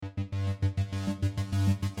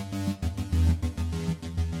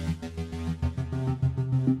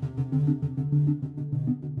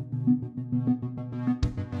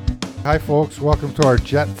Hi, folks. Welcome to our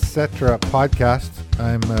Jetcetera podcast.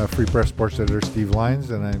 I'm Free Press Sports Editor Steve Lyons,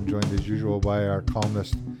 and I'm joined as usual by our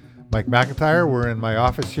columnist Mike McIntyre. We're in my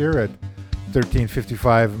office here at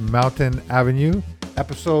 1355 Mountain Avenue,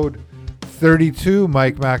 episode 32.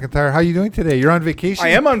 Mike McIntyre, how are you doing today? You're on vacation? I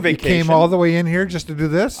am on vacation. You came all the way in here just to do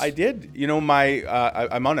this? I did. You know,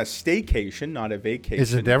 I'm on a staycation, not a vacation.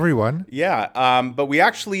 Isn't everyone? Yeah, but we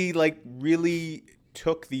actually really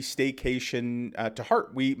took the staycation to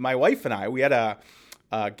heart. My wife and I, we had a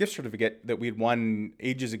gift certificate that we had won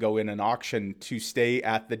ages ago in an auction to stay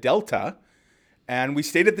at the Delta, and we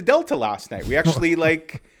stayed at the Delta last night. We actually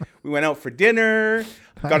we went out for dinner,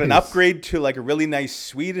 got an upgrade to a really nice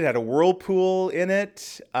suite. It had a whirlpool in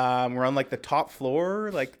it. We're on the top floor.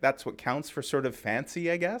 That's what counts for sort of fancy,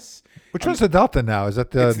 I guess. Which one's the Delta now? Is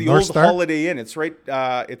that the It's the North old Star? Holiday Inn. It's right.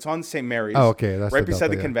 It's on St. Mary's. Oh, okay. That's right the beside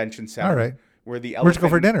Delta, the yeah. convention center. All right. Where'd you go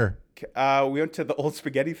for dinner? We went to the Old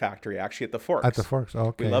Spaghetti Factory, actually, at the Forks. At the Forks,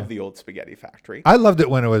 okay. We love the Old Spaghetti Factory. I loved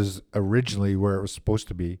it when it was originally where it was supposed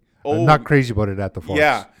to be. I'm not crazy about it at the Forks.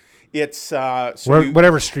 Yeah. It's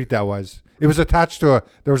whatever street that was. It was attached to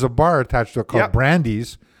there was a bar attached to it called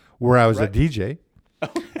Brandy's, where I was a DJ.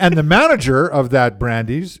 And the manager of that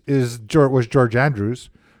Brandy's was George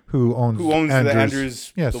Andrews, who owns the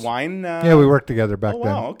Andrews, yes. the wine. Yeah, we worked together back then.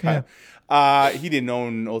 Wow, okay. Yeah. He didn't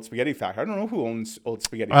own Old Spaghetti Factory. I don't know who owns Old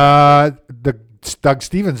Spaghetti Factory. Doug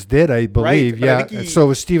Stevens did, I believe. Right, yeah. So it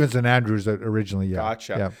was Stevens and Andrews originally. Yeah.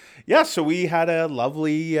 Gotcha. Yeah. So we had a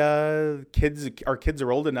lovely kids. Our kids are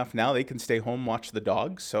old enough now; they can stay home, watch the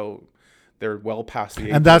dogs. So they're well past the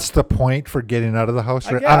age. And that's the point for getting out of the house,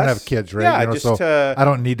 right? I don't have kids, right? Yeah, so I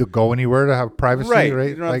don't need to go anywhere to have privacy,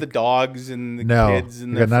 right? You don't have the dogs and the kids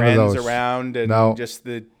and their friends around and just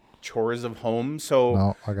the chores of home.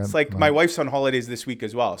 So my wife's on holidays this week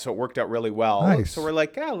as well, so it worked out really well. Nice. So we're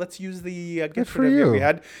let's use the gift certificate we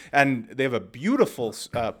had, and they have a beautiful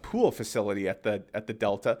pool facility at the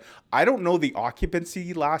Delta. I don't know the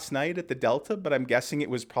occupancy last night at the Delta, but I'm guessing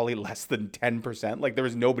it was probably less than 10%. There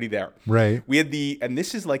was nobody there. Right. We had and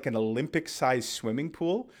this is an Olympic-sized swimming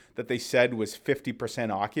pool that they said was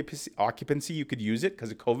 50% occupancy. You could use it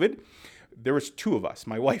because of COVID. There was two of us,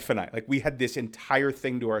 my wife and I. We had this entire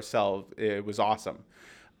thing to ourselves. It was awesome.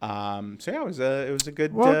 It was a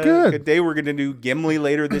good day. We're going to do Gimli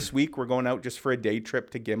later this week. We're going out just for a day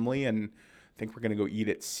trip to Gimli, and I think we're going to go eat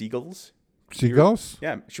at Seagulls. Seagulls?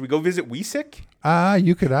 Yeah. Should we go visit Wiesik?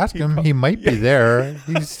 You could ask him. He might be there.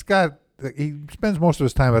 He spends most of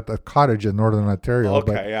his time at the cottage in Northern Ontario.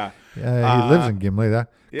 Okay, yeah. He lives in Gimli.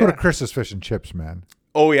 Go to Chris's Fish and Chips, man.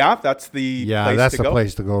 Oh, yeah? That's the place to go?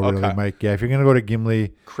 Place to go, really, Mike. Yeah, if you're going to go to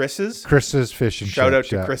Gimli. Chris's Fish and Chips. Shout out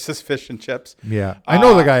to Chris's Fish and Chips. Yeah. I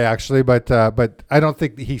know the guy, actually, but I don't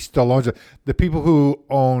think he still owns it. The people who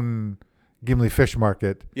own Gimli Fish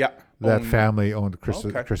Market, that family owned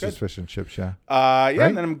Chris's Fish and Chips, right?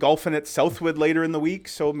 And then I'm golfing at Southwood later in the week,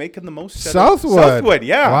 so making the most of Southwood,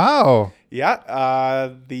 yeah. Wow. Yeah,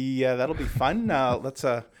 that'll be fun.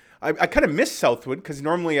 I kind of miss Southwood because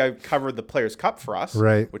normally I covered the Players' Cup for us,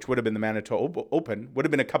 right? Which would have been the Manitoba Open. Would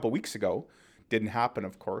have been a couple weeks ago. Didn't happen,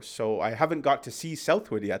 of course. So I haven't got to see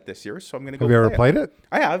Southwood yet this year. So I'm going to go. Have you ever played it?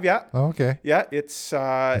 I have, yeah. Oh, okay. Yeah, it's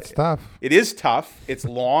tough. It is tough. It's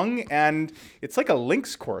long and it's like a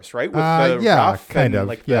links course, right? With the rough kind of.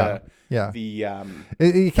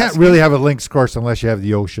 You can't really have a links course unless you have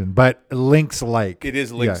the ocean, but links-like. It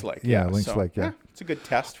is links-like. Yeah, links-like. Yeah. It's a good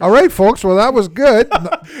test. All right, folks. Well, that was good.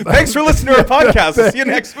 Thanks for listening to our podcast. We'll see you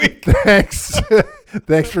next week. Thanks.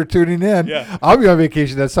 Thanks for tuning in. Yeah. I'll be on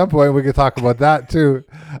vacation at some point. We can talk about that too.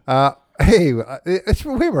 Hey, it's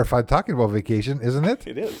way more fun talking about vacation, isn't it?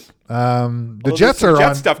 It is. The Jets are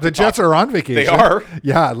on. The Jets are on vacation. They are.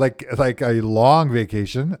 Yeah, like a long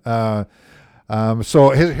vacation. So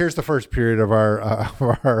here's the first period of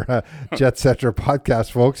our Jetcetera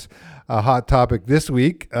podcast, folks. A hot topic this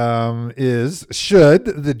week is, should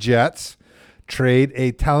the Jets trade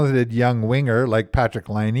a talented young winger like Patrick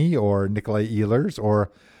Laine or Nikolai Ehlers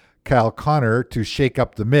or Kyle Connor to shake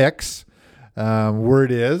up the mix?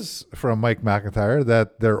 Word is from Mike McIntyre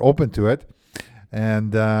that they're open to it.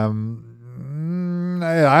 And I'm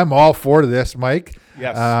all for this, Mike.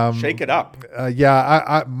 Yes, shake it up.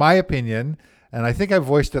 My opinion, and I think I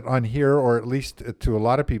voiced it on here, or at least to a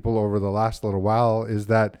lot of people over the last little while, is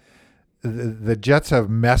that the Jets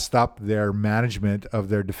have messed up their management of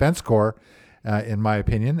their defense corps, in my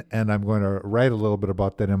opinion, and I'm going to write a little bit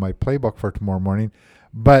about that in my playbook for tomorrow morning.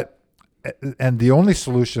 And the only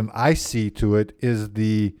solution I see to it is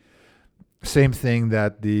the Same thing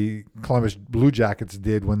that the Columbus Blue Jackets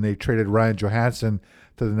did when they traded Ryan Johansson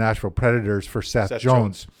to the Nashville Predators for Seth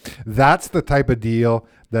Jones. That's the type of deal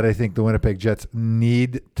that I think the Winnipeg Jets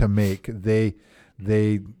need to make. They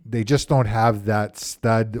just don't have that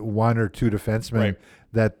stud one or two defenseman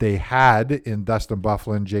that they had in Dustin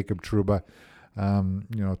Byfuglien, Jacob Trouba,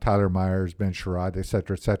 Tyler Myers, Ben Sherrod, et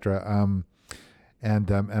cetera, et cetera.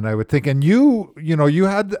 And I would think, and you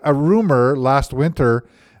had a rumor last winter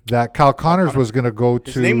that Kyle Connors was going to go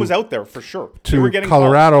to... His name was out there for sure. To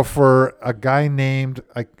Colorado for a guy named...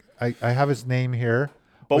 I have his name here.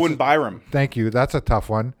 Bowen Byram. Thank you. That's a tough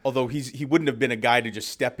one. Although he wouldn't have been a guy to just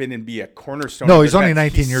step in and be a cornerstone. No, he's only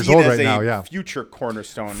 19 years old right now. Yeah, future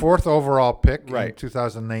cornerstone. 4th overall pick in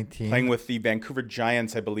 2019. Playing with the Vancouver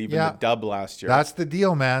Giants, I believe, in the dub last year. That's the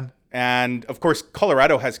deal, man. And, of course,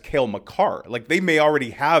 Colorado has Cale Makar. Like, they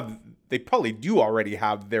probably do already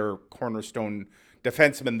have their cornerstone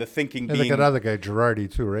defenseman, the thinking being... They got another guy, Girardi,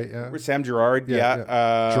 too, right? Yeah. Sam Girard,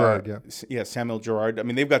 Girard, Yeah, Samuel Girard. I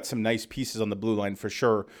mean, they've got some nice pieces on the blue line for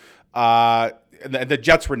sure. The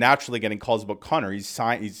Jets were naturally getting calls about Connor. He's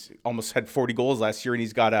almost had 40 goals last year, and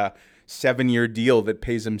he's got a 7-year deal that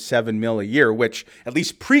pays him $7 million a year, which, at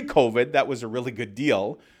least pre-COVID, that was a really good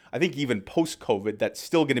deal. I think even post-COVID, that's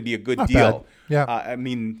still going to be a good deal. Bad. Yeah. I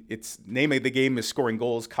mean, it's name of the game is scoring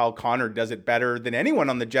goals. Kyle Connor does it better than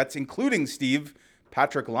anyone on the Jets, including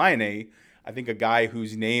Patrick Laine. I think a guy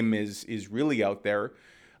whose name is really out there.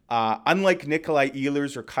 Unlike Nikolai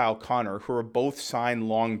Ehlers or Kyle Connor, who are both signed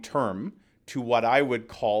long-term to what I would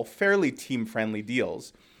call fairly team-friendly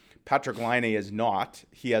deals, Patrick Laine is not.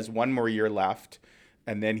 He has one more year left,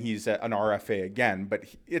 and then he's an RFA again. But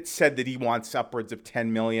it's said that he wants upwards of $10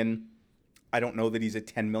 million. I don't know that he's a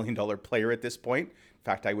 $10 million player at this point. In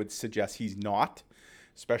fact, I would suggest he's not,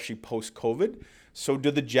 especially post-COVID. So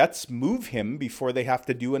do the Jets move him before they have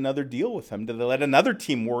to do another deal with him? Do they let another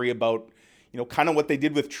team worry about, kind of what they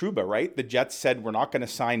did with Trouba, right? The Jets said, we're not going to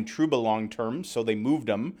sign Trouba long-term, so they moved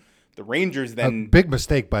him. The Rangers then... A big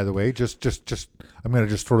mistake, by the way. Just I'm going to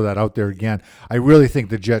just throw that out there again. I really think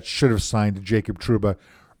the Jets should have signed Jacob Trouba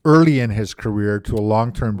early in his career to a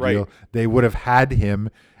long-term deal. They would have had him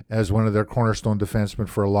as one of their cornerstone defensemen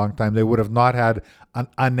for a long time. They would have not had an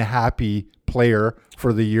unhappy player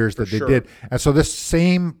for the years that they did. And so this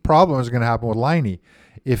same problem is going to happen with Laine.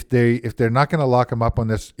 If they're not going to lock him up on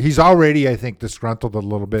this, he's already, I think, disgruntled a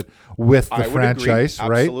little bit with the franchise,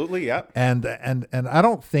 right? Absolutely, yeah. And I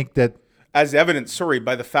don't think that, as evidenced,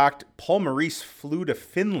 by the fact Paul Maurice flew to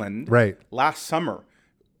Finland last summer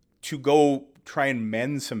to go try and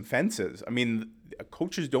mend some fences. I mean,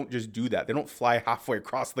 coaches don't just do that. They don't fly halfway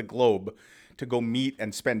across the globe to go meet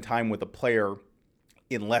and spend time with a player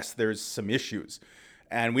unless there's some issues.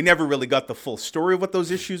 And we never really got the full story of what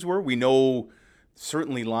those issues were. We know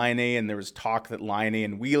certainly Laine, and there was talk that Laine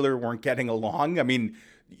and Wheeler weren't getting along. I mean,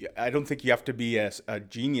 I don't think you have to be a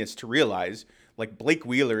genius to realize, like, Blake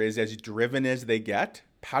Wheeler is as driven as they get.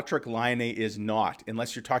 Patrick Laine is not,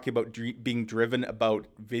 unless you're talking about being driven about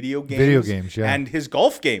video games, and his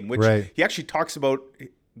golf game, which he actually talks about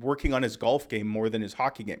working on his golf game more than his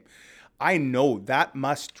hockey game. I know that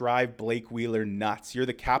must drive Blake Wheeler nuts. You're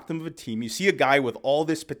the captain of a team. You see a guy with all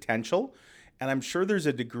this potential, and I'm sure there's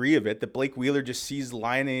a degree of it that Blake Wheeler just sees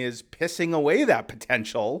Laine as pissing away that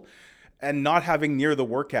potential and not having near the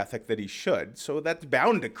work ethic that he should. So that's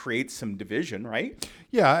bound to create some division, right?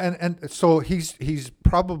 Yeah, and so he's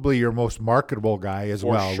probably your most marketable guy as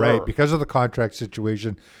well, right? Because of the contract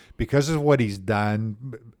situation, because of what he's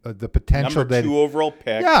done, the potential Number 2 overall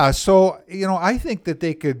pick. Yeah, so, I think that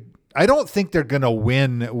they could... I don't think they're going to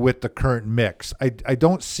win with the current mix. I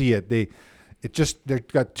don't see it. They've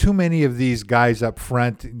got too many of these guys up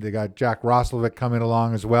front. They got Jack Roslovic coming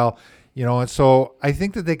along as well, and so I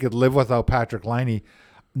think that they could live without Patrick Laine,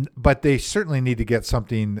 but they certainly need to get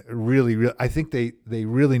something really. I think they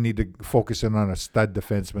really need to focus in on a stud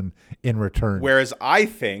defenseman in return. Whereas I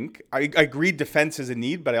think, I agree defense is a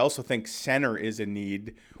need, but I also think center is a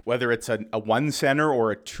need, whether it's a 1 center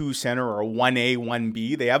or a 2 center or a 1A,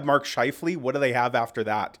 1B. They have Mark Scheifele. What do they have after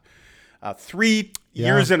that? 3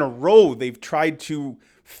 years in a row, they've tried to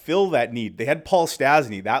fill that need. They had Paul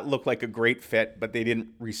Stastny. That looked like a great fit, but they didn't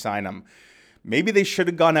re-sign him. Maybe they should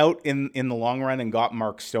have gone out in the long run and got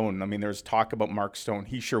Mark Stone. I mean, there's talk about Mark Stone.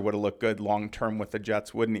 He sure would have looked good long-term with the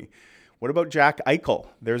Jets, wouldn't he? What about Jack Eichel?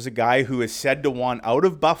 There's a guy who is said to want out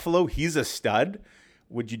of Buffalo. He's a stud.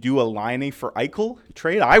 Would you do a Laine for Eichel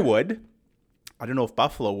trade? I would. I don't know if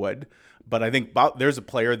Buffalo would, but I think there's a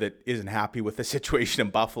player that isn't happy with the situation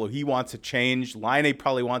in Buffalo. He wants a change. Laine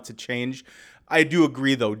probably wants a change. I do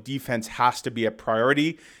agree, though, defense has to be a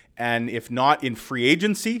priority. And if not in free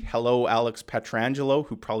agency, hello, Alex Pietrangelo,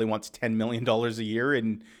 who probably wants $10 million a year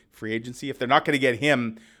in free agency. If they're not going to get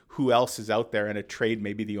him, who else is out there? And a trade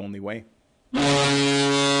may be the only way.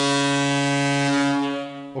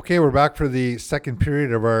 Okay, we're back for the second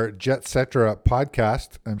period of our Jetcetera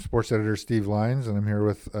podcast. I'm sports editor Steve Lyons, and I'm here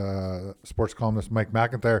with sports columnist Mike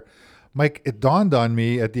McIntyre. Mike, it dawned on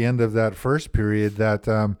me at the end of that first period that,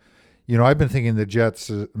 I've been thinking the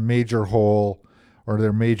Jets' major hole or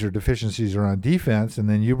their major deficiencies are on defense, and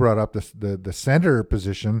then you brought up the center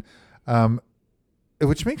position,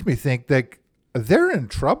 which makes me think that they're in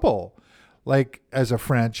trouble, like as a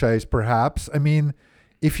franchise, perhaps. I mean,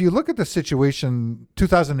 if you look at the situation,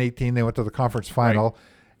 2018, they went to the conference final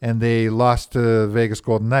and they lost to Vegas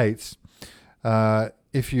Golden Knights.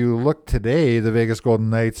 If you look today, the Vegas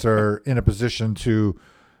Golden Knights are in a position to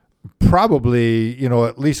probably,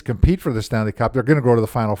 at least compete for the Stanley Cup. They're going to go to the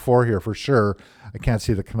Final Four here for sure. I can't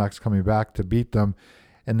see the Canucks coming back to beat them.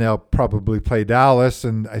 And they'll probably play Dallas,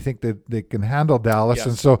 and I think that they can handle Dallas. Yes.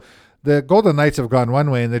 And so the Golden Knights have gone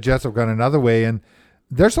one way and the Jets have gone another way. And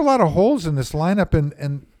there's a lot of holes in this lineup,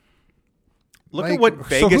 and look at what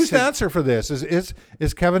Vegas. So who's the answer for this?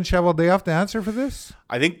 Is Kevin Cheveldayoff the answer for this?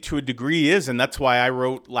 I think to a degree is, and that's why I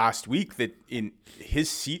wrote last week that in his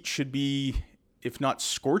seat should be, if not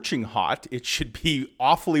scorching hot, it should be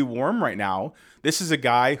awfully warm right now. This is a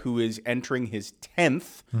guy who is entering his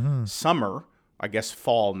 10th summer. I guess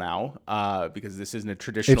fall now, because this isn't a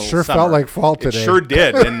traditional. It sure summer. felt like fall today. It sure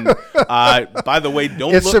did. And by the way,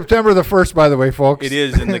 It's September the 1st, by the way, folks. It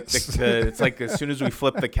is, and it's like as soon as we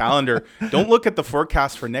flip the calendar, don't look at the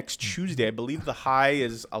forecast for next Tuesday. I believe the high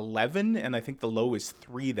is 11, and I think the low is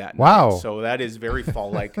 3 that Wow. night. So that is very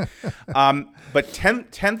fall-like. But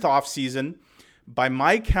 10th off season, by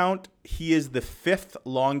my count, he is the 5th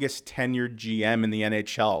longest tenured GM in the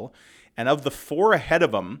NHL, and of the 4 ahead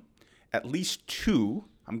of him, at least 2,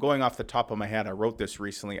 I'm going off the top of my head, I wrote this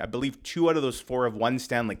recently, I believe 2 out of those 4 have won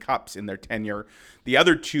Stanley Cups in their tenure. The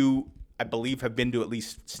other 2, I believe, have been to at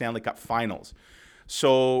least Stanley Cup finals.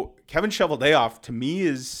 So Kevin Cheveldayoff, to me,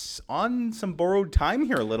 is on some borrowed time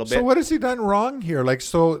here a little bit. So what has he done wrong here?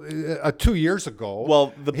 2 years ago.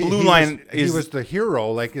 Well, the blue line he was the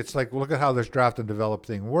hero. It's like, look at how this draft and develop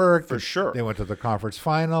thing worked. For sure. They went to the conference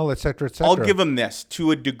final, et cetera, et cetera. I'll give him this.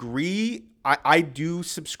 To a degree, I do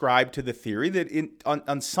subscribe to the theory that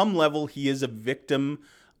on some level he is a victim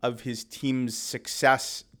of his team's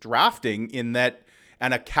success drafting and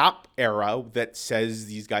a cap era that says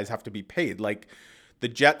these guys have to be paid. Like the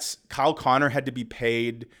Jets, Kyle Connor had to be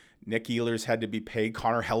paid. Nick Ehlers had to be paid.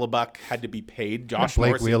 Connor Hellebuck had to be paid. Josh Blake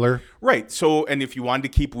Morrison. Wheeler. Right. So, and if you wanted to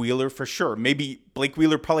keep Wheeler, for sure. Maybe Blake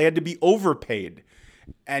Wheeler probably had to be overpaid.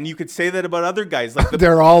 And you could say that about other guys. Like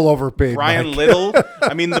they're all overpaid. Brian Mike. Little.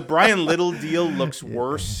 I mean, the Brian Little deal looks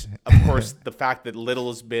worse. Of course, the fact that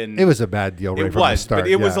Little's been... It was a bad deal right from the start. But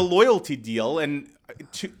it was a loyalty deal. And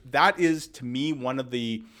that is, to me, one of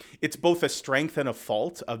the... It's both a strength and a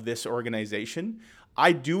fault of this organization.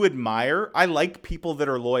 I like people that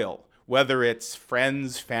are loyal, whether it's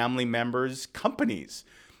friends, family members, companies.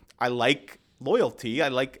 I like loyalty. I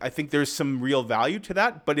think there's some real value to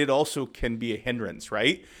that, but it also can be a hindrance,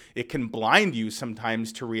 right? It can blind you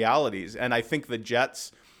sometimes to realities. And I think the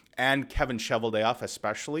Jets and Kevin Cheveldayoff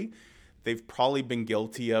especially, they've probably been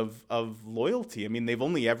guilty of loyalty. I mean, they've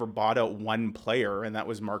only ever bought out one player, and that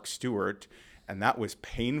was Mark Stewart, and that was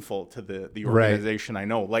painful to the organization. Right. I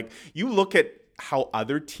know. Like, you look at how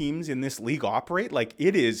other teams in this league operate, like,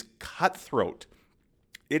 it is cutthroat.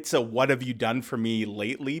 It's a what have you done for me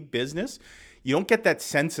lately business. You don't get that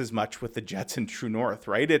sense as much with the Jets and True North,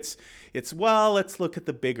 right? It's well, let's look at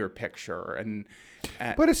the bigger picture.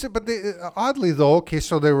 Oddly though, okay,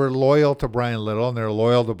 so they were loyal to Brian Little and they're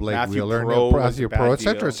loyal to Blake Wheeler, Matthew Pro, et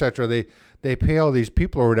cetera. They pay all these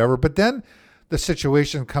people or whatever, but then the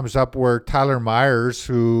situation comes up where Tyler Myers,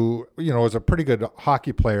 who is a pretty good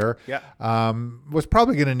hockey player, was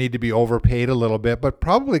probably going to need to be overpaid a little bit, but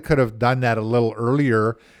probably could have done that a little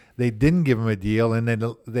earlier. They didn't give him a deal, and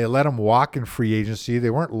then they let him walk in free agency. They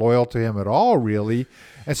weren't loyal to him at all, really.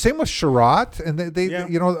 And same with Sherratt, and they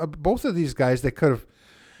both of these guys they could have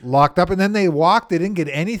locked up, and then they walked. They didn't get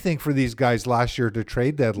anything for these guys last year to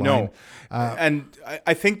trade deadline. No, and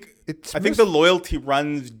I think the loyalty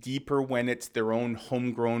runs deeper when it's their own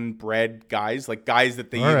homegrown bred guys, like guys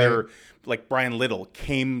that they like Brian Little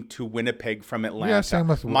came to Winnipeg from Atlanta. Yeah, same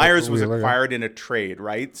with Myers was Wheeler, acquired in a trade,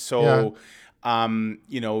 right? So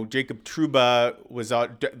Jacob Trouba was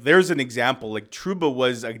there's an example. Like Trouba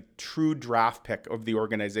was a true draft pick of the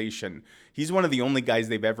organization. He's one of the only guys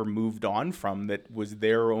they've ever moved on from that was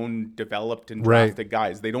their own developed and drafted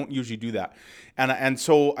guys. They don't usually do that. And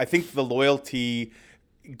so I think the loyalty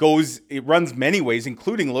it runs many ways,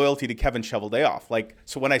 including loyalty to Kevin Cheveldayoff. Like,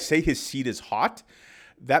 so when I say his seat is hot,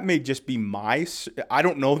 that may just be I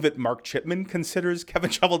don't know that Mark Chipman considers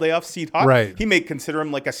Kevin Cheveldayoff's seat hot. Right. He may consider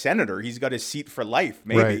him like a senator. He's got his seat for life,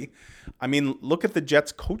 maybe. Right. I mean, look at the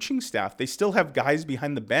Jets coaching staff. They still have guys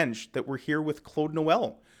behind the bench that were here with Claude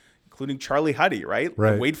Noel, including Charlie Huddy, right?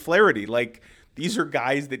 Wade Flaherty. Like, these are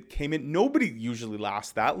guys that came in. Nobody usually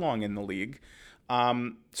lasts that long in the league.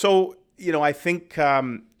 I think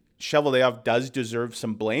Cheveldayoff does deserve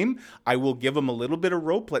some blame. I will give him a little bit of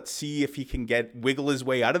rope. Let's see if he can wiggle his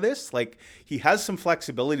way out of this. Like, he has some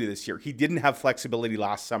flexibility this year. He didn't have flexibility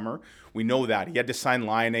last summer. We know that. He had to sign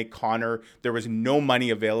Laine, Connor. There was no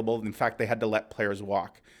money available. In fact, they had to let players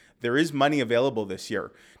walk. There is money available this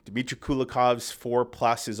year. Dmitry Kulikov's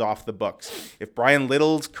 4+ is off the books. If Brian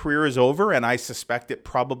Little's career is over, and I suspect it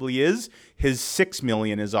probably is, his $6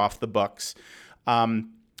 million is off the books.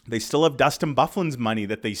 They still have Dustin Byfuglien's money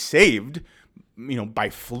that they saved, by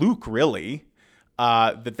fluke, really.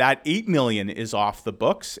 That $8 million is off the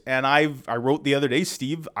books. And I wrote the other day,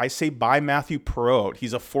 Steve, I say buy Matthew Perreault.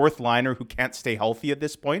 He's a fourth liner who can't stay healthy at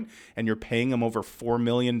this point, and you're paying him over $4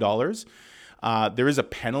 million. There is a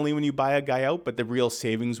penalty when you buy a guy out, but the real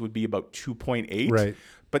savings would be about 2.8. Right.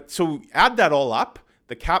 But so add that all up,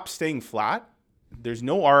 the cap's staying flat. There's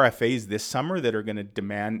no RFAs this summer that are going to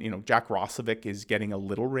demand, Jack Roslovic is getting a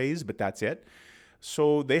little raise, but that's it.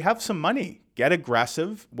 So they have some money. Get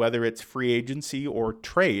aggressive, whether it's free agency or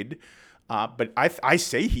trade. But I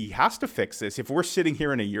say he has to fix this. If we're sitting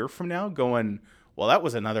here in a year from now going, well, that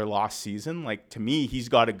was another lost season, like, to me, he's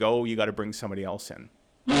got to go. You got to bring somebody else in.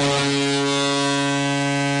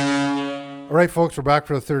 All right, folks, we're back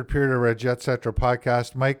for the third period of our Jetcetera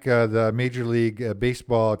podcast. Mike, the Major League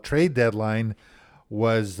Baseball trade deadline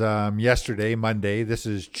was yesterday, Monday. This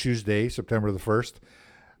is Tuesday, September the 1st.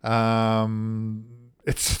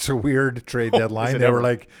 It's a weird trade deadline. They were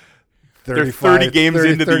like 30 games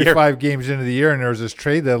into the year. 35 games into the year, and there was this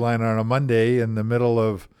trade deadline on a Monday in the middle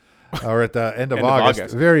of, or at the end of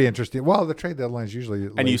August. Very interesting. Well, the trade deadline is usually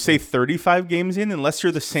late. And you say 35 games in, unless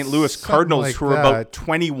you're the St. Louis Cardinals, like who are about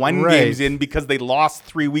 21 games in because they lost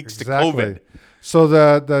 3 weeks to COVID. So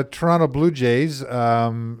the Toronto Blue Jays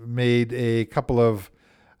made a couple of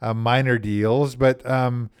minor deals, but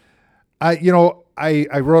I wrote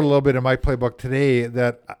a little bit in my playbook today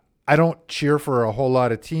that I don't cheer for a whole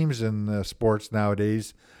lot of teams in sports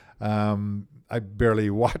nowadays. I barely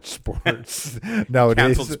watch sports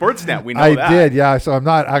nowadays. Canceled Sportsnet, we know I that. did, yeah. So I'm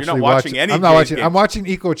not actually watching any. I'm not watching. I'm watching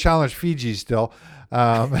Eco Challenge Fiji still.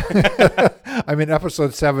 I'm in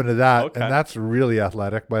episode 7 of that, and that's really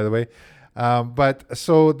athletic, by the way. But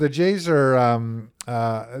so the Jays are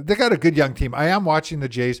they got a good young team. I am watching the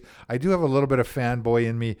Jays. I do have a little bit of fanboy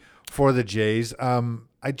in me for the Jays.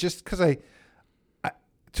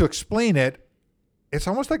 To explain it, it's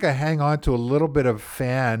almost like I hang on to a little bit of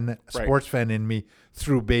sports fan in me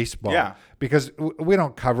through baseball. Yeah. Because we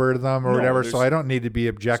don't cover them or whatever, so I don't need to be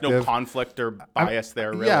objective. There's no conflict or bias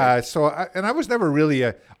there, really. Yeah, so I was never really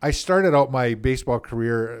I started out my baseball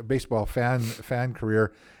fan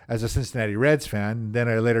career as a Cincinnati Reds fan. Then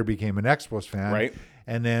I later became an Expos fan. Right.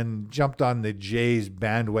 And then jumped on the Jays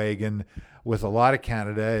bandwagon with a lot of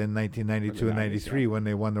Canada in 1992 and 93 when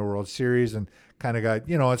they won the World Series, and kind of got,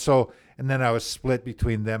 and then I was split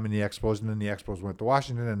between them and the Expos, and then the Expos went to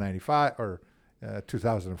Washington in 95 or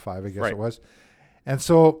 2005, I guess it was. And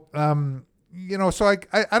so, so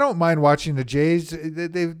I don't mind watching the Jays.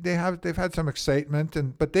 They've had some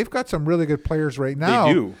excitement, but they've got some really good players right now.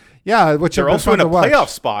 They do. Yeah, which they're also in a playoff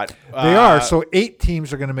spot. They are. So 8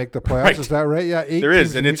 teams are going to make the playoffs. Right. Is that right? Yeah, 8 there teams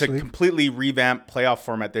is, and it's a completely revamped playoff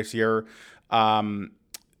format this year.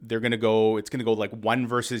 They're going to go, it's going to go like 1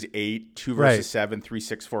 versus 8, 2 versus 7, 3,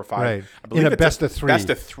 6, 4, 5. Right. I believe in a best of 3. Best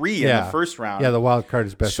of 3 in the first round. Yeah, the wild card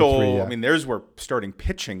is best of 3. So, I mean, there's where starting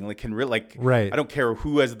pitching, I don't care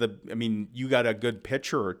who has you got a good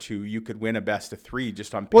pitcher or two, you could win a best of 3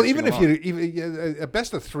 just on pitching. Well, even a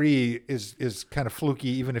best of 3 is kind of fluky,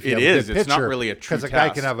 even if you have a good pitcher. It's not really a true test. Because a guy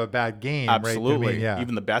can have a bad game. Absolutely. Right?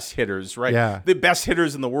 Even the best hitters, right? Yeah. The best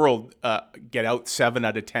hitters in the world get out 7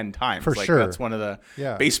 out of 10 times. For sure. That's one of the,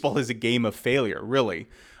 baseball is a game of failure, really.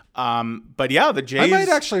 But yeah, the Jays. I might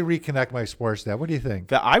actually reconnect my Sportsnet. What do you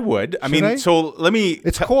think? I would. So let me.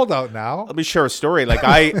 It's cold out now. Let me share a story.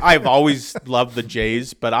 I've always loved the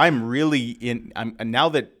Jays, but I'm really now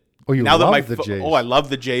that Oh, you now that love the Jays. I love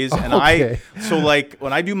the Jays, and Okay. so like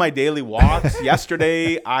when I do my daily walks.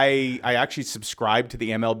 Yesterday, I actually subscribed to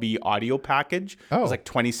the MLB audio package. It was like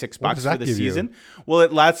 $26 for the season. Well,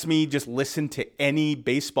 it lets me just listen to any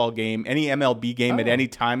baseball game, any MLB game at any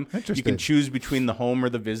time. You can choose between the home or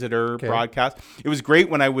the visitor broadcast. It was great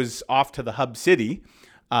when I was off to the hub city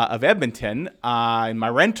of Edmonton. In my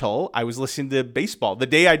rental, I was listening to baseball. The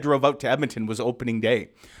day I drove out to Edmonton was opening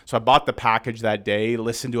day. So I bought the package that day,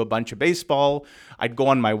 listened to a bunch of baseball. I'd go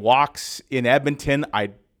on my walks in Edmonton.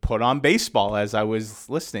 I'd put on baseball as I was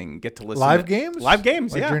listening, get to listen. Live games? Live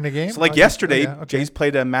games, like during the game? So like yesterday, Jays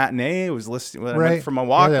played a matinee. I was listening when I went for my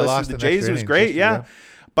walk, listened to the Jays. It was great,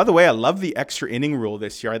 By the way, I love the extra inning rule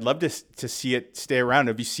this year. I'd love to see it stay around.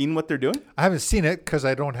 Have you seen what they're doing? I haven't seen it because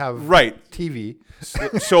I don't have TV.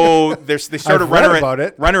 So they started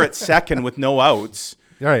runner at second with no outs.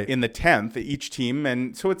 Right. In the 10th, each team.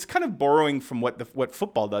 And so it's kind of borrowing from what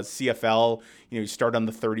football does. CFL, you start on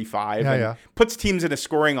the 35 and puts teams in a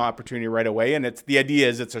scoring opportunity right away. And the idea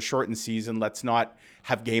is it's a shortened season. Let's not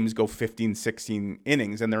have games go 15, 16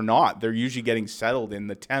 innings. And they're not. They're usually getting settled in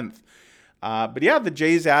the 10th. But yeah, the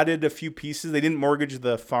Jays added a few pieces. They didn't mortgage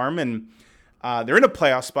the farm, and they're in a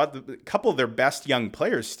playoff spot. A couple of their best young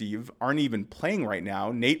players, Steve, aren't even playing right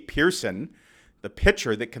now. Nate Pearson, the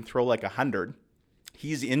pitcher that can throw like 100,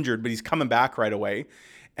 he's injured, but he's coming back right away.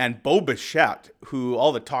 And Bo Bichette, who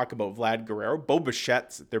all the talk about Vlad Guerrero, Bo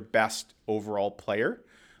Bichette's their best overall player,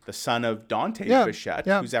 the son of Dante Bichette,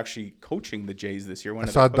 who's actually coaching the Jays this year. I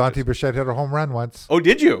saw Dante Bichette hit a home run once. Oh,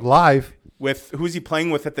 did you? Live. With who's he playing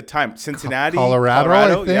with at the time? Cincinnati? Colorado,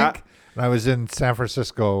 I think. Yeah. And I was in San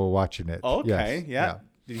Francisco watching it. Oh, okay, yeah.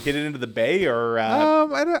 Did you hit it into the bay or?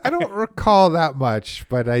 I don't recall that much,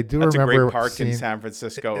 but I do remember. That's a great park in San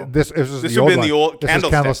Francisco. This would have been the old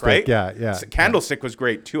Candlestick, right? Yeah. So Candlestick was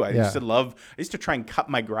great too. I used to try and cut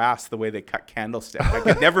my grass the way they cut Candlestick. I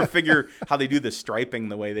could never figure how they do the striping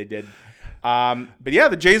the way they did. But yeah,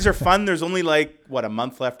 the Jays are fun. There's only a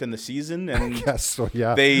month left in the season, and I guess so.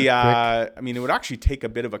 Yeah, they. It would actually take a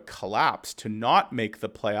bit of a collapse to not make the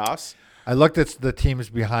playoffs. I looked at the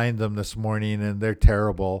teams behind them this morning, and they're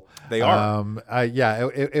terrible. They are.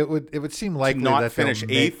 It would seem likely to not that finish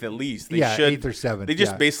eighth at least. They should 8th or 7th. They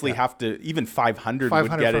just basically have to. Even 500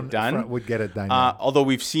 would get it done. Would get it done. Although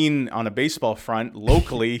we've seen on a baseball front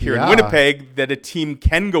locally here in Winnipeg that a team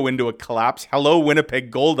can go into a collapse. Hello,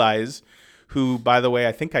 Winnipeg Goldeyes. Who, by the way,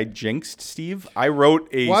 I think I jinxed, Steve. I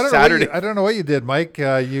wrote Saturday. I don't know what you did, Mike.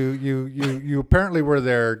 You apparently were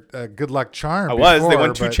their good luck charm. I was. They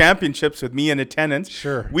won 2 championships with me in attendance.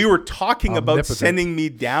 Sure. We were talking about sending me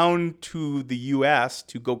down to the U.S.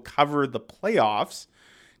 to go cover the playoffs.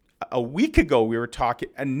 A week ago, we were talking,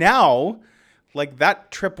 and now,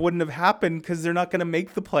 that trip wouldn't have happened because they're not going to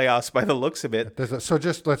make the playoffs by the looks of it. So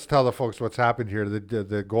just let's tell the folks what's happened here.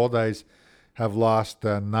 The Goldeyes have lost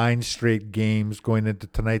 9 straight games going into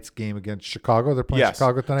tonight's game against Chicago. They're playing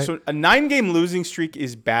Chicago tonight. So a 9-game losing streak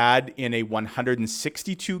is bad in a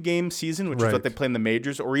 162-game season, which is what they play in the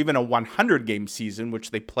majors, or even a 100-game season,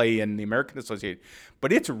 which they play in the American Association.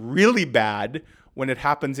 But it's really bad when it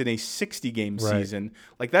happens in a 60-game season.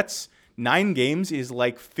 That's 9 games is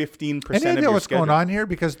 15% of your schedule. Any idea what's going on here?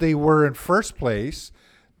 Because they were in first place.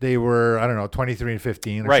 They were,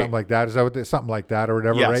 23-15 or something like that. Is that something like that or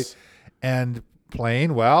whatever, right? And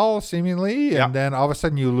playing well, seemingly, and then all of a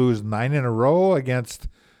sudden you lose 9 in a row against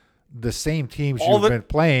the same teams you've been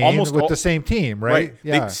playing with the same team, right?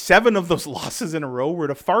 Yeah. 7 of those losses in a row were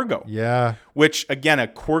to Fargo. Yeah. Which, again, a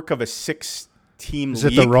quirk of a 6-team league. Is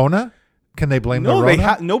it the Rona? Can they blame the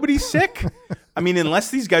Rona? Nobody's sick.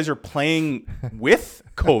 Unless these guys are playing with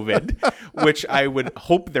COVID, which I would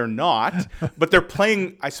hope they're not, but they're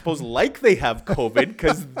playing, I suppose, like they have COVID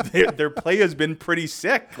because their play has been pretty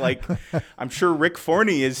sick. I'm sure Rick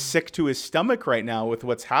Forney is sick to his stomach right now with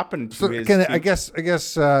what's happened to his team. I guess.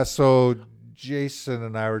 So Jason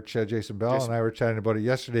Bell and I were chatting about it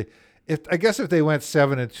yesterday. If they went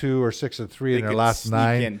 7-2 or 6-3 in their last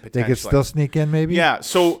 9, they could still sneak in, maybe. Yeah.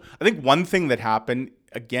 So I think one thing that happened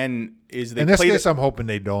again is they. In this case, I'm hoping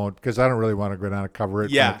they don't because I don't really want to go down and cover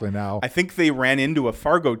it quickly now. I think they ran into a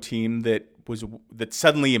Fargo team that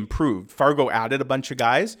suddenly improved. Fargo added a bunch of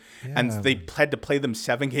guys, and they had to play them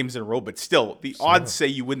 7 games in a row. But still, the odds say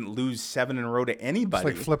you wouldn't lose 7 in a row to anybody.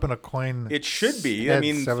 It's like flipping a coin. It should be.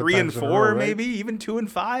 3 and 4, maybe even 2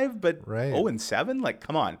 and 5, but 0 and 7.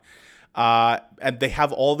 Come on. And they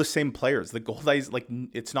have all the same players. The Goldeyes,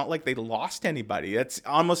 it's not like they lost anybody. That's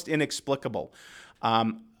almost inexplicable.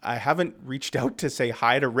 I haven't reached out to say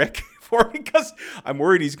hi to Rick because I'm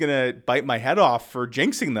worried he's going to bite my head off for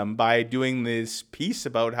jinxing them by doing this piece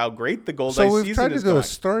about how great the Goldeyes season is. So we've tried to do a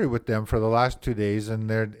story with them for the last 2 days, and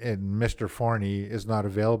Mr. Forney is not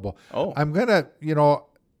available. Oh. I'm going to,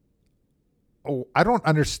 I don't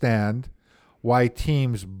understand why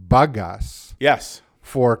teams bug us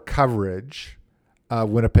for coverage,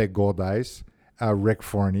 Winnipeg Goldeyes, Rick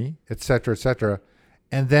Forney, et cetera,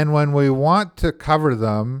 and then when we want to cover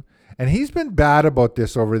them, and he's been bad about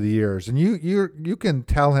this over the years, and you can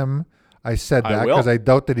tell him I said that because I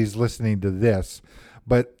doubt that he's listening to this.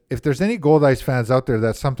 But if there's any Goldeyes fans out there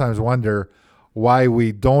that sometimes wonder why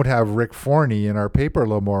we don't have Rick Forney in our paper a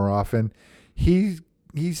little more often, he's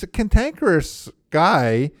a cantankerous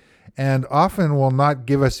guy and often will not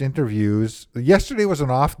give us interviews. Yesterday was an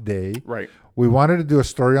off day. Right. We wanted to do a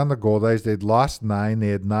story on the Goldeyes. They'd lost 9. They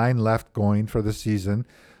had 9 left going for the season.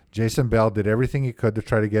 Jason Bell did everything he could to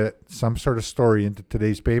try to get some sort of story into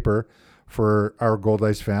today's paper for our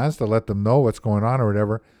Goldeyes fans to let them know what's going on or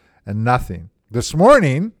whatever, and nothing. This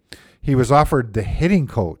morning, he was offered the hitting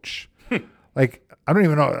coach. Like, I don't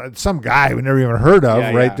even know, some guy we never even heard of,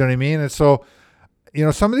 right? Yeah. Do you know what I mean? And so,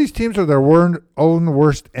 some of these teams are their own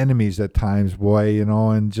worst enemies at times, boy,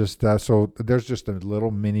 and just so there's just a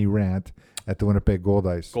little mini rant at the Winnipeg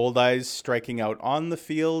Goldeyes. Goldeyes striking out on the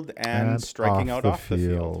field and striking out off the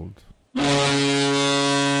field.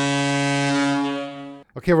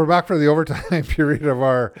 Okay, we're back for the overtime period of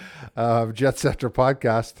our Jetcetera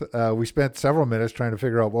podcast. We spent several minutes trying to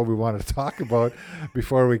figure out what we wanted to talk about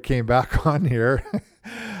before we came back on here.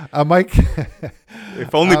 Mike,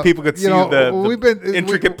 if only people could see the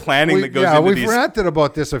intricate planning that goes into these. We've ranted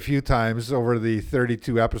about this a few times over the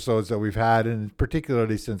 32 episodes that we've had, and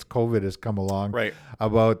particularly since COVID has come along, right,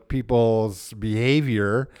 about people's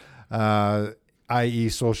behavior, i.e.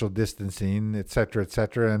 social distancing, et cetera,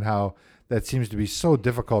 and how that seems to be so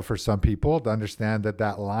difficult for some people to understand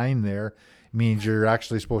that line there means you're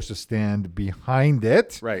actually supposed to stand behind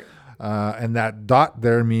it. Right. And that dot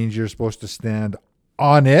there means you're supposed to stand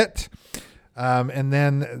on it. And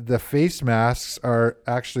then the face masks are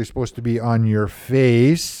actually supposed to be on your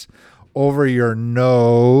face, over your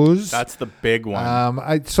nose. That's the big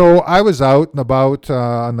one. So I was out and about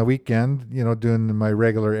on the weekend, doing my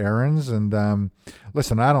regular errands. And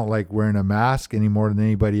listen, I don't like wearing a mask any more than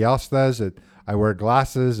anybody else does. I wear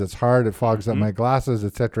glasses. It's hard. It fogs up my glasses,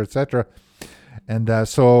 et cetera. And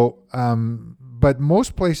but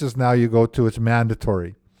most places now you go to, it's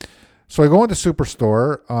mandatory. So I go into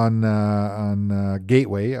Superstore on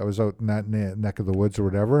Gateway. I was out in that neck of the woods or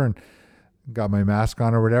whatever, and got my mask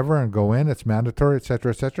on or whatever, and go in. It's mandatory, et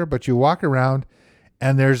cetera. But you walk around,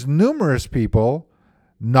 and there's numerous people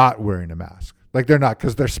not wearing a mask. Like, they're not,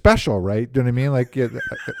 because they're special, right? Do you know what I mean? Like,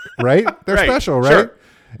 right? They're special, right? Sure.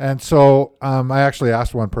 And so I actually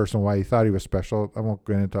asked one person why he thought he was special. I won't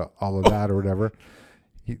go into all of that or whatever.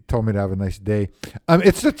 He told me to have a nice day.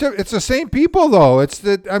 It's the same people, though.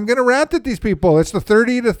 I'm going to rant at these people. It's the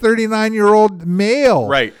 30 to 39-year-old male.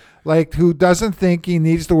 Right. Like, who doesn't think he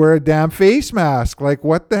needs to wear a damn face mask. Like,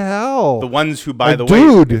 what the hell? The ones who, by the way,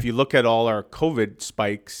 if you look at all our COVID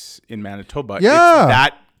spikes in Manitoba, it's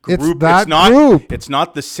that group. It's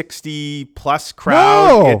not the 60-plus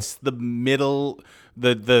crowd. No. It's the middle,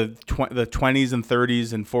 the 20s and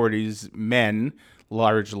 30s and 40s men,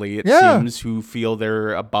 largely, it seems, who feel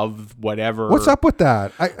they're above whatever. What's up with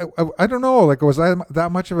that? I don't know. Like, was I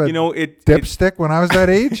that much of a dipstick when I was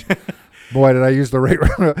that age? Boy, did I use the right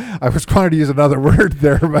word. I was trying to use another word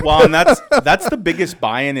there. But. Well, and that's the biggest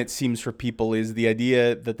buy-in, it seems, for people, is the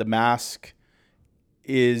idea that the mask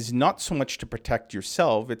is not so much to protect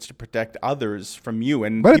yourself, it's to protect others from you.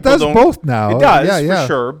 But it does both now. It does, for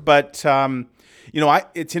sure. But,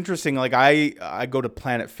 it's interesting. Like, I go to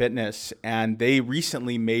Planet Fitness, and they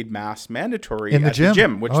recently made masks mandatory in the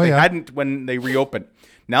gym, which they hadn't when they reopened.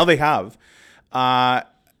 Now they have.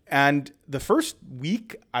 And the first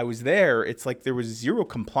week I was there, it's like there was zero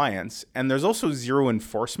compliance, and there's also zero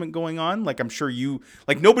enforcement going on. Like, I'm sure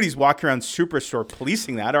nobody's walking around Superstore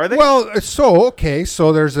policing that, are they? Well, so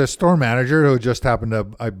there's a store manager who just happened to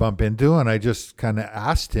I bump into, and I just kind of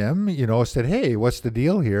asked him, said, hey, what's the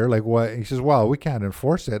deal here? Like, what? He says, well, we can't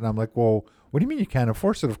enforce it. And I'm like, well, what do you mean you can't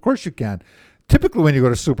enforce it? Of course you can. Typically, when you go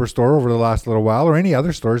to Superstore over the last little while, or any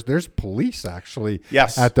other stores, there's police actually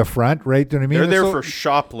at the front, right? Do you know what I mean? They're there for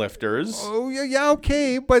shoplifters. Oh, yeah,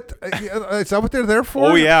 okay. But is that what they're there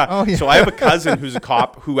for? Oh, yeah. So I have a cousin who's a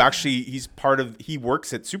cop who actually, he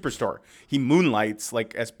works at Superstore. He moonlights,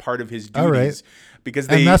 like, as part of his duties. because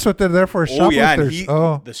and that's what they're there for. Shoplifters.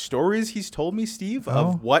 And the stories he's told me, Steve,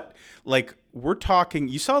 of what, like, we're talking,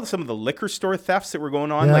 you saw some of the liquor store thefts that were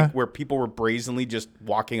going on, like where people were brazenly just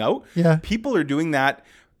walking out. Yeah. People are doing that.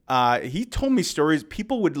 He told me stories.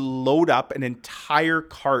 People would load up an entire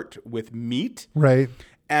cart with meat. Right.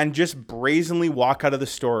 And just brazenly walk out of the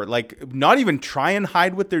store, like not even try and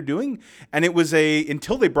hide what they're doing. And it was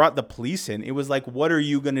until they brought the police in, it was like, what are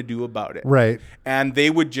you going to do about it? Right. And they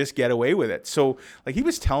would just get away with it. So like he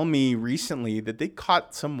was telling me recently that they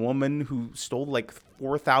caught some woman who stole like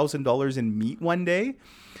 $4,000 in meat one day.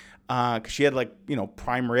 'Cause she had like,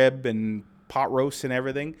 prime rib and pot roast and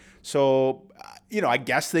everything. So, I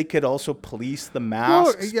guess they could also police the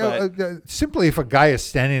masks. Simply if a guy is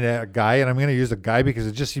standing at a guy, and I'm going to use a guy because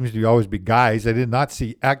it just seems to always be guys. I did not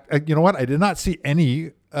see, I did not see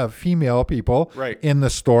any female people in the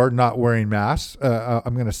store not wearing masks.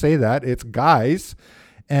 I'm going to say that. It's guys.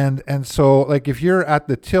 And so, like, if you're at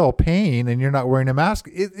the till paying and you're not wearing a mask,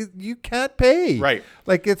 you can't pay. Right.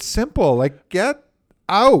 Like, it's simple. Like, get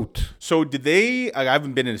out. So I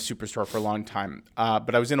haven't been in a superstore for a long time,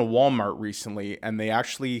 but I was in a Walmart recently, and they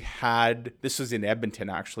actually had, this was in Edmonton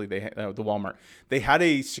actually, the Walmart, they had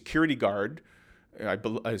a security guard, I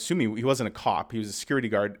assume he wasn't a cop, he was a security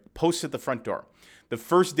guard, posted at the front door. The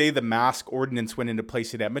first day the mask ordinance went into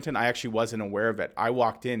place in Edmonton, I actually wasn't aware of it. I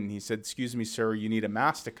walked in and he said, "Excuse me, sir, you need a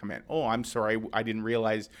mask to come in." "Oh, I'm sorry, I didn't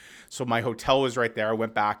realize." So my hotel was right there. I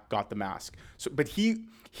went back, got the mask. But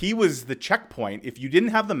he was the checkpoint. If you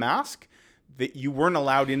didn't have the mask, that you weren't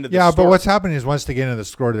allowed into the store. Yeah, but what's happening is once they get into the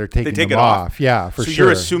store, they're taking them off. Yeah, for sure. So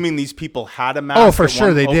you're assuming these people had a mask? Oh, for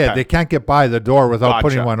sure they did. They can't get by the door without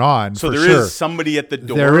putting one on. So there is somebody at the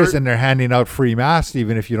door. There is, and they're handing out free masks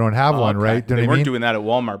even if you don't have one, right? They weren't doing that at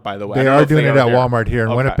Walmart, by the way. They are doing it at Walmart here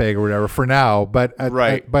in Winnipeg or whatever for now. But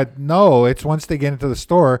but no, it's once they get into the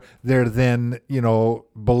store, they're then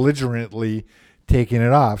belligerently taking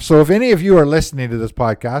it off. So if any of you are listening to this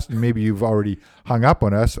podcast and maybe you've already hung up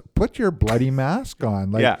on us, put your bloody mask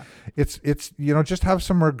on. It's just have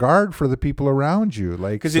some regard for the people around you.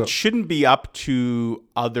 Because it shouldn't be up to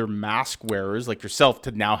other mask wearers like yourself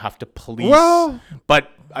to now have to police. Well,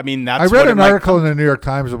 but I mean, I read an article in the New York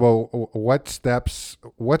Times about what's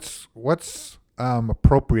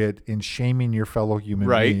appropriate in shaming your fellow human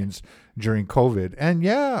beings during COVID. And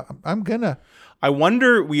I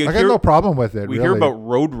wonder. I got no problem with it. We hear about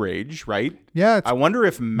road rage, right? Yeah. I wonder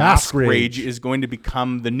if mask rage is going to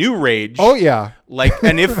become the new rage. Oh yeah.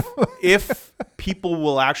 And if people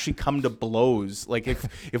will actually come to blows, like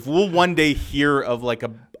if we'll one day hear of like a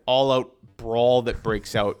all out brawl that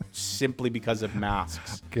breaks out simply because of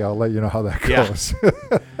masks. Okay, I'll let you know how that goes.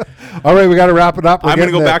 Yeah. All right, we got to wrap it up. I'm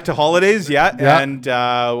going to go back to holidays, and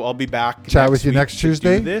I'll be back. Chat with you next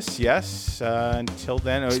Tuesday. Do this, yes. Until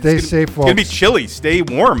then, stay safe, folks. It's going to be chilly. Stay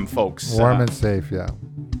warm, folks. Warm and safe, yeah.